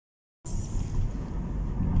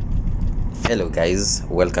Hello guys,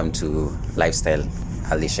 welcome to Lifestyle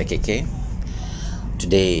Alisha KK.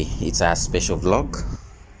 Today it's a special vlog.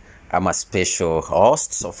 I'm a special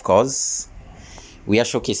host, of course. We are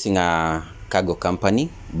showcasing a cargo company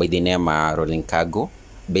by the name Rolling Cargo,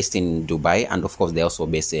 based in Dubai, and of course they also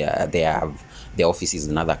based they have their offices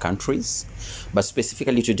in other countries. But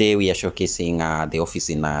specifically today we are showcasing the office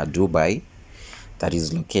in Dubai, that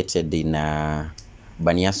is located in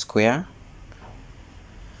Bania Square.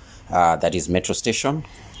 That is metro station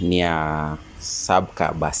near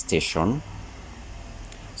Sabka bus station.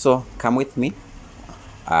 So come with me.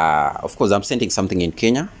 Of course, I'm sending something in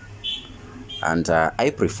Kenya, and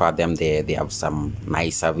I prefer them. They have some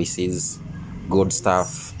nice services, good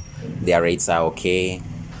stuff. Their rates are okay.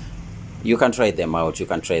 You can try them out.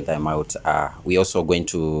 We also going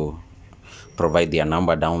to provide their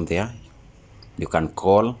number down there. You can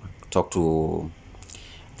call, talk to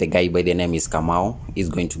the guy by the name is Kamau. He's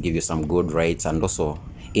going to give you some good rates, and also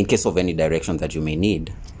in case of any direction that you may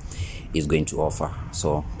need, he's going to offer.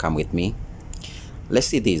 So come with me. Let's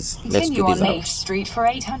see this. Let's do this out. Street for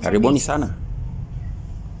 800 Karibuni sana.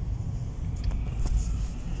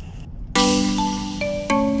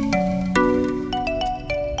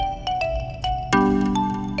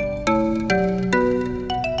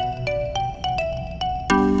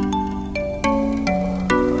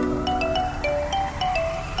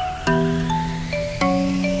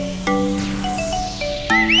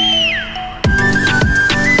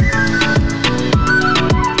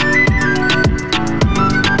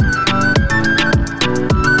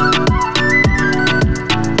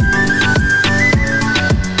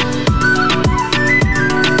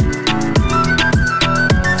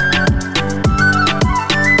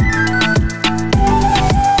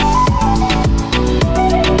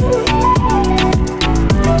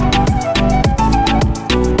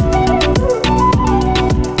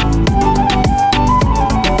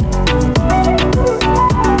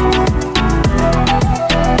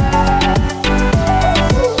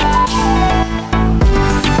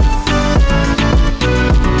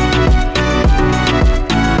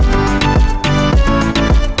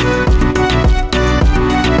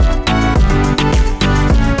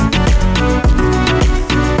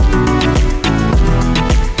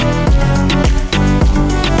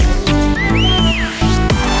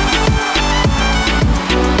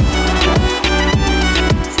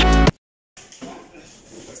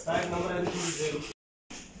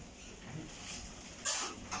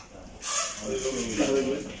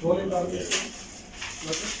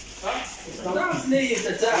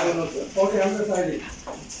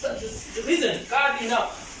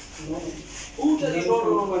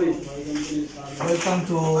 Welcome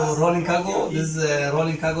to Rolling Cargo. This is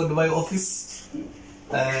Rolling Cargo Dubai office.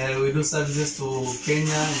 We do services to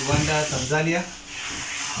Kenya, Uganda, Tanzania.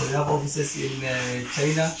 We have offices in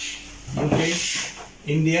China, UK,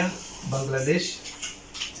 India, Bangladesh,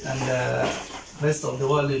 and rest of the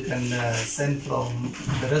world. You can send from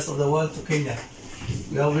the rest of the world to Kenya.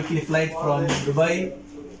 We have weekly flight from Dubai.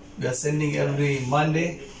 We are sending every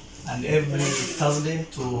Monday and every Thursday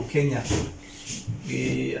to Kenya.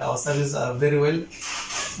 Our services are very well.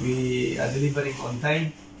 We are delivering on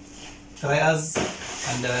time. Try us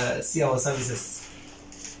and see our services.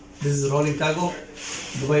 This is Rolling Cargo,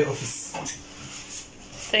 Dubai office.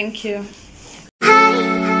 Thank you.